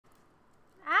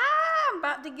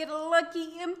about to get a lucky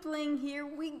impling. Here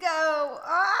we go.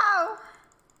 Oh!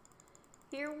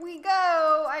 Here we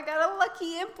go. I got a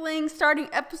lucky impling starting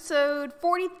episode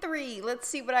 43. Let's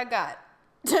see what I got.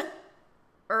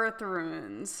 Earth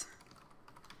runes.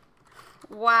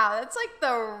 Wow, that's like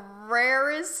the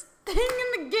rarest thing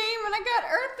in the game, and I got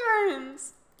earth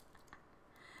runes.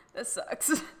 That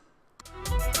sucks.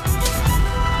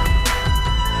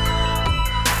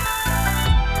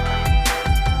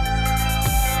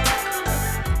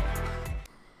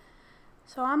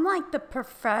 So I'm like the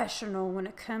professional when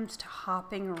it comes to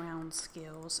hopping around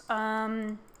skills.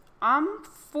 I'm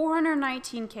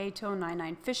 419k till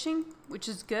 99 fishing, which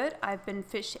is good. I've been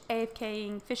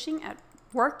AFKing fishing at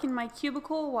work in my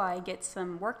cubicle while I get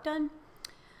some work done.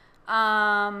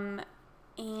 And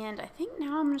I think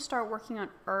now I'm going to start working on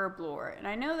herb lore. And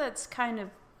I know that's kind of,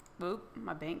 whoop,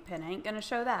 my bank pen ain't going to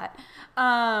show that.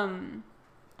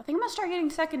 I think I'm going to start getting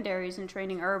secondaries and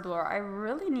training herb lore. I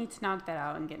really need to knock that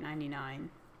out and get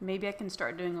 99. Maybe I can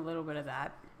start doing a little bit of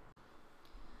that.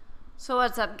 So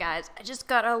what's up, guys? I just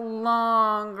got a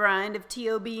long grind of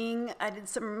TOBing. I did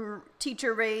some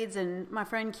teacher raids, and my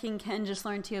friend King Ken just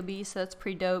learned TOB, so that's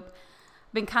pretty dope.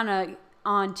 Been kind of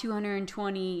on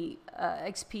 220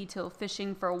 XP till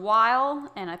fishing for a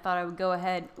while, and I thought I would go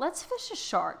ahead. Let's fish a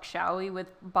shark, shall we,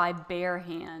 by bare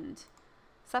hand.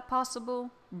 Is that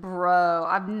possible? Bro,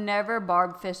 I've never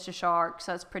barb fished a shark,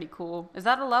 so that's pretty cool. Is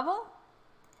that a level?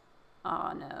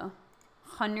 Oh, no.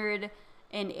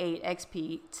 108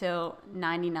 XP till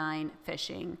 99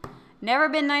 fishing. Never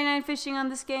been 99 fishing on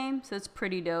this game, so it's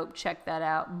pretty dope. Check that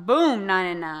out. Boom,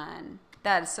 99.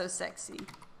 That is so sexy.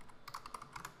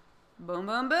 Boom,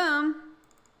 boom, boom.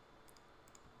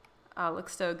 Oh,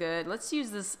 looks so good. Let's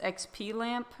use this XP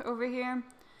lamp over here.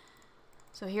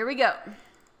 So here we go.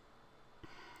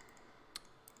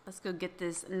 Let's go get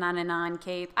this 99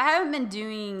 cape. I haven't been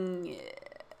doing,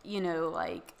 you know,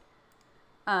 like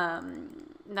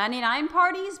 99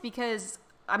 parties because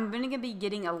I'm going to be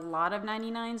getting a lot of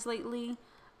 99s lately.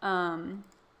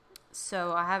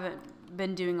 So I haven't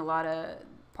been doing a lot of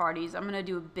parties. I'm going to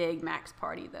do a big max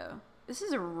party though. This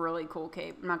is a really cool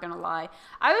cape, I'm not going to lie.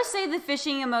 I would say the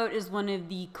fishing emote is one of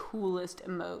the coolest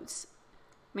emotes.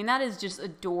 I mean, that is just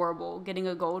adorable. Getting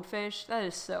a goldfish, that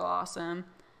is so awesome.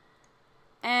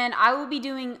 And I will be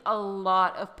doing a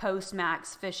lot of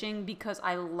post-max fishing because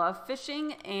I love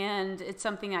fishing and it's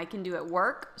something I can do at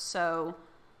work. So,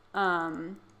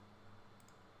 yeah,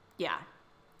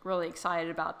 really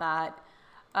excited about that.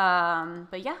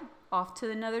 But yeah, off to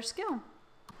another skill.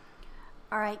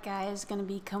 All right, guys, gonna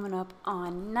be coming up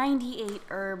on 98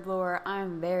 herb lore.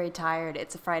 I'm very tired.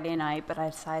 It's a Friday night, but I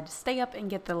decided to stay up and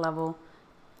get the level.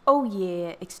 Oh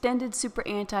yeah, extended super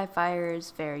anti-fire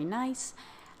is very nice.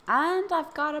 And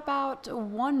I've got about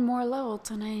one more level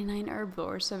to 99 herb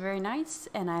lore, so very nice.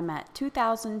 And I'm at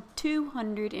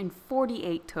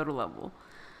 2,248 total level.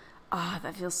 Ah,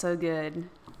 that feels so good.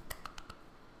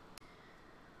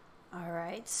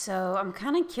 Alright, so I'm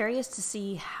kind of curious to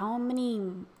see how many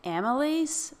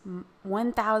amylase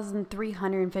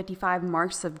 1,355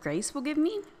 marks of grace will give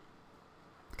me.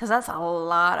 Because that's a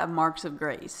lot of marks of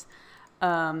grace.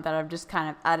 That I've just kind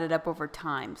of added up over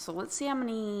time. So let's see how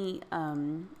many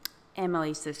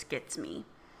amylase this gets me.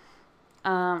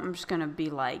 I'm just going to be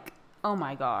like, oh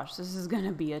my gosh, this is going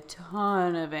to be a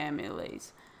ton of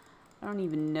amylase. I don't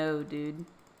even know, dude.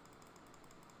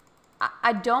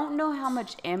 I don't know how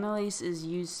much amylase is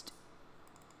used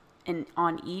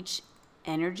on each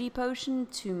energy potion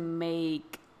to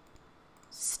make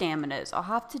staminas. I'll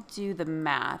have to do the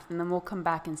math and then we'll come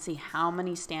back and see how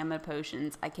many stamina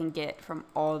potions I can get from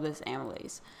all this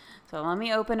amylase. So let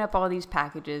me open up all these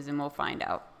packages and we'll find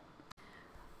out.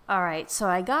 Alright, so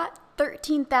I got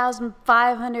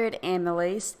 13,500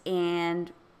 amylase,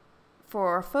 and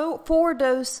for a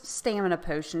 4-dose stamina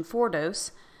potion,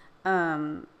 4-dose,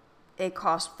 it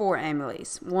costs 4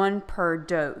 amylase, 1 per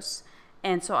dose.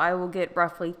 And so I will get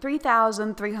roughly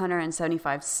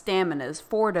 3,375 staminas,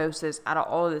 4 doses out of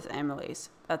all of this amylase.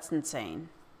 That's insane.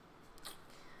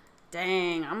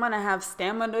 Dang, I'm gonna have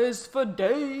staminas for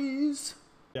days.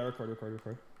 Yeah, record.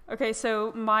 Okay,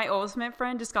 so my ultimate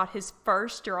friend just got his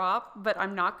first drop, but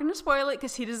I'm not gonna spoil it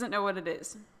because he doesn't know what it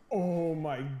is. Oh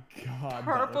my god.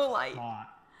 Purple light. Hot.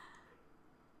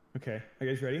 Okay, are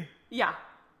you guys ready? Yeah.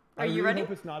 Are you ready? I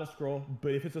hope it's not a scroll,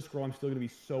 but if it's a scroll, I'm still gonna be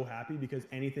so happy because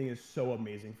anything is so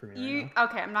amazing for me right now.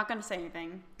 Okay, I'm not gonna say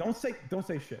anything. Don't say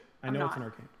shit. I know it's an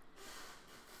arcane.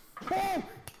 Oh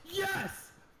yes!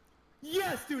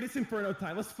 Yes, dude, it's Inferno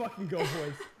time. Let's fucking go,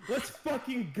 boys. Let's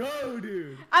fucking go,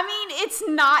 dude. I mean, it's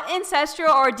not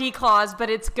ancestral or declaws, but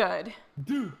it's good.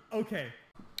 Dude, okay.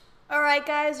 Alright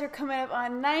guys, we're coming up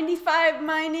on 95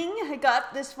 mining. I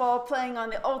got this while playing on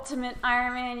the Ultimate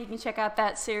Ironman. You can check out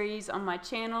that series on my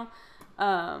channel.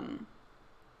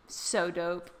 So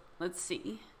dope. Let's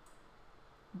see.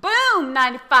 Boom!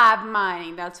 95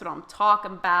 mining. That's what I'm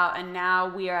talking about. And now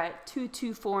we are at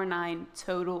 2249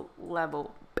 total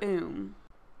level. Boom.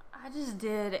 I just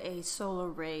did a solo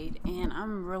raid and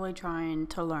I'm really trying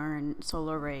to learn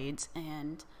solo raids,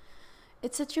 and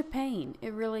it's such a pain.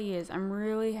 It really is. I'm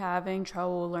really having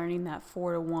trouble learning that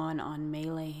 4-to-1 on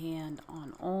melee hand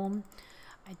on Ulm.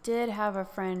 I did have a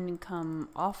friend come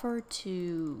offer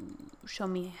to show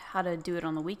me how to do it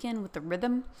on the weekend with the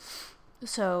rhythm.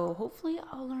 So hopefully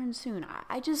I'll learn soon.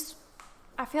 I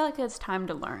feel like it's time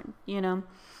to learn, you know?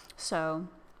 So,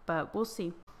 but we'll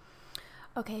see.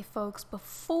 Okay, folks,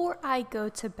 before I go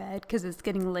to bed, because it's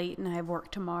getting late and I have work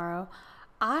tomorrow,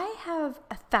 I have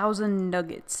 1,000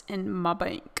 nuggets in my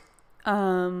bank.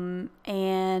 And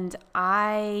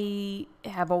I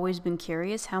have always been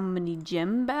curious how many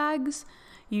gem bags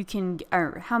you can,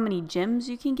 or how many gems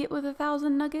you can get with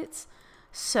 1,000 nuggets.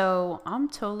 So I'm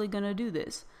totally gonna do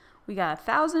this. We got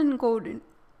 1,000 golden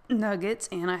nuggets,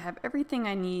 and I have everything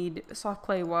I need soft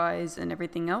clay wise and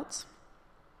everything else.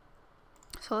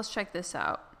 So let's check this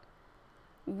out.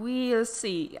 Let's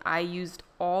see. I used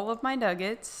all of my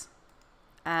nuggets.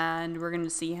 And we're going to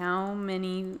see how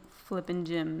many flippin'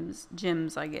 gems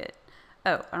I get.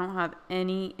 Oh, I don't have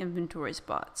any inventory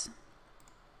spots.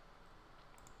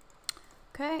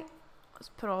 Okay, let's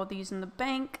put all these in the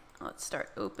bank. Let's start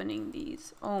opening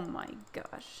these. Oh my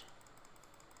gosh.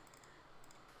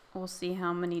 We'll see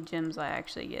how many gems I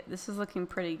actually get. This is looking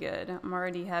pretty good. I'm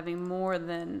already having more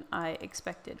than I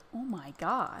expected. Oh my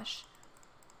gosh.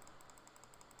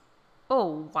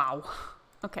 Oh, wow.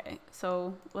 Okay,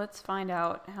 so let's find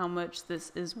out how much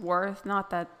this is worth.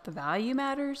 Not that the value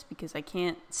matters, because I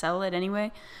can't sell it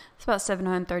anyway. It's about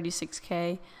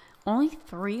 736k. Only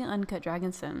 3 uncut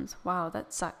dragon stems. Wow,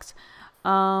 that sucks.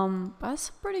 That's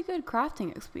a pretty good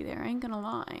crafting XP there, I ain't gonna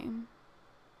lie.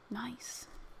 Nice.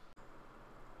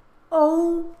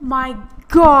 Oh my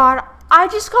god, I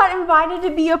just got invited to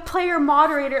be a player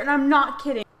moderator, and I'm not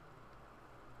kidding.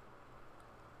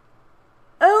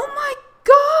 Oh my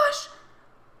gosh!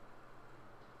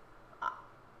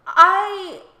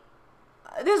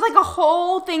 There's like a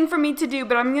whole thing for me to do,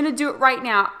 but I'm gonna do it right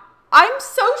now. I'm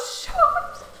so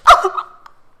shocked.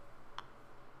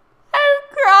 I'm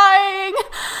crying.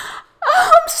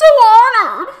 I'm so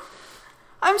honored.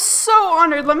 I'm so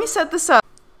honored. Let me set this up.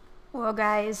 Well,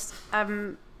 guys,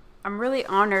 I'm really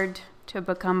honored to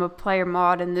become a player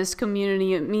mod in this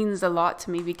community. It means a lot to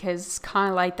me because it's kind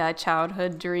of like that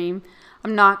childhood dream.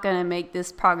 I'm not gonna make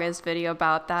this progress video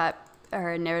about that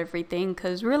and everything,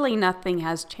 because really nothing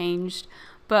has changed,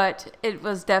 but it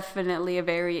was definitely a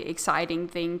very exciting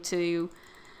thing to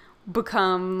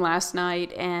become last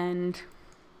night, and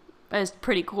it's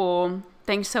pretty cool.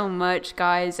 Thanks so much,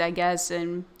 guys, I guess,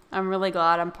 and I'm really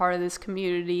glad I'm part of this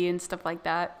community and stuff like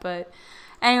that. But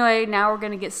anyway, now we're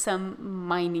gonna get some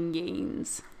mining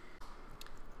gains.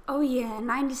 Oh yeah,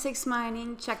 96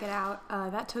 mining, check it out.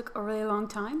 That took a really long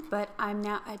time, but I'm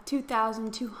now at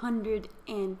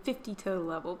 2,250 total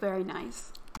level. Very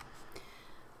nice.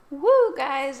 Woo,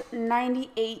 guys,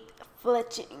 98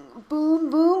 fletching. Boom,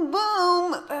 boom,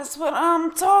 boom. That's what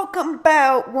I'm talking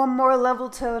about. One more level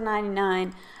to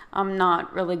 99. I'm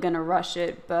not really gonna rush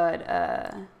it, but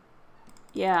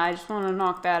yeah, I just want to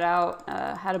knock that out.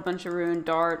 Had a bunch of rune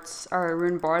darts, or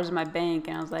rune bars in my bank,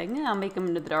 and I was like, yeah, I'll make them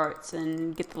into the darts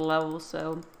and get the level,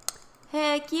 so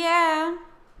heck yeah.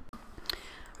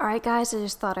 Alright guys, I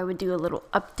just thought I would do a little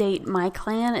update. My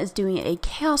clan is doing a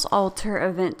Chaos Altar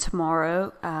event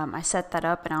tomorrow. I set that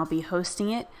up and I'll be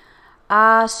hosting it.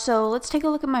 So let's take a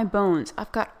look at my bones.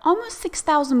 I've got almost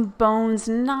 6,000 bones,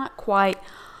 not quite.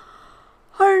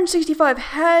 165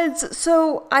 heads,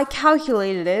 so I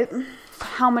calculated it.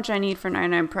 How much I need for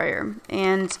 99 prayer,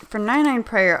 and for 99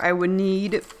 prayer I would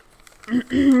need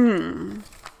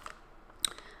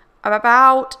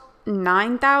about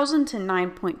 9,000 to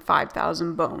 9.5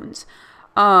 thousand bones.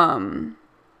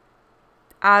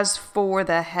 As for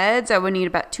the heads, I would need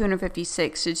about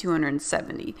 256 to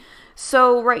 270.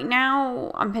 So right now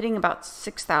I'm hitting about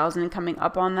 6,000, coming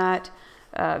up on that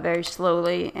very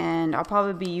slowly, and I'll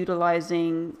probably be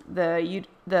utilizing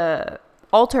the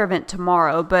altar event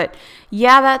tomorrow. But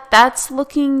yeah, that's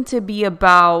looking to be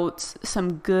about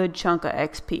some good chunk of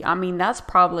XP. I mean, that's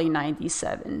probably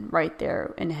 97 right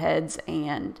there in heads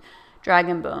and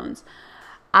dragon bones.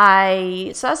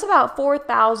 So that's about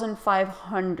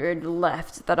 4,500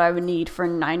 left that I would need for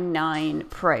 99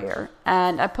 prayer,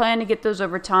 and I plan to get those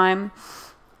over time.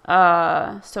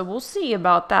 So we'll see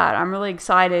about that. I'm really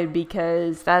excited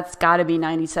because that's got to be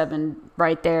 97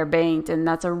 right there banked, and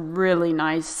that's a really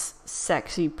nice,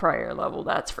 sexy prayer level,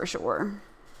 that's for sure.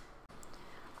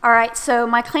 All right, so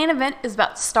my clan event is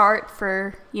about to start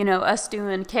for, us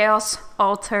doing Chaos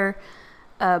Altar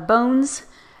Bones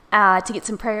to get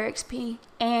some prayer XP.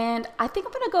 And I think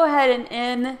I'm going to go ahead and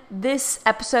end this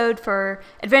episode for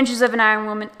Adventures of an Iron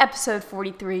Woman, episode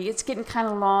 43. It's getting kind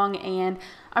of long, and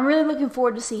I'm really looking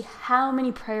forward to see how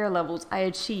many prayer levels I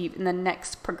achieve in the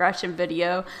next progression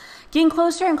video. Getting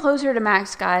closer and closer to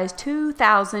max, guys.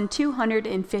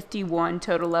 2,251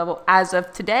 total level as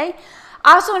of today.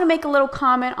 I also want to make a little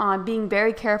comment on being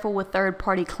very careful with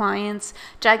third-party clients.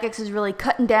 Jagex is really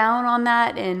cutting down on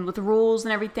that and with rules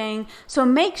and everything. So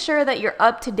make sure that you're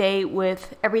up to date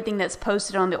with everything that's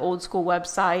posted on the old school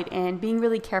website and being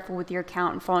really careful with your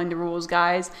account and following the rules,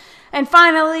 guys. And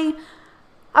finally,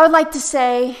 I would like to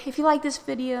say, if you like this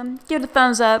video, give it a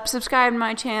thumbs up, subscribe to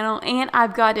my channel, and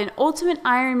I've got an Ultimate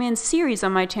Ironman series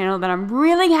on my channel that I'm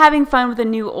really having fun with a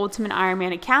new Ultimate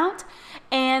Ironman account.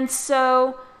 And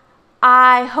so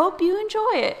I hope you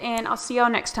enjoy it, and I'll see y'all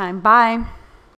next time. Bye.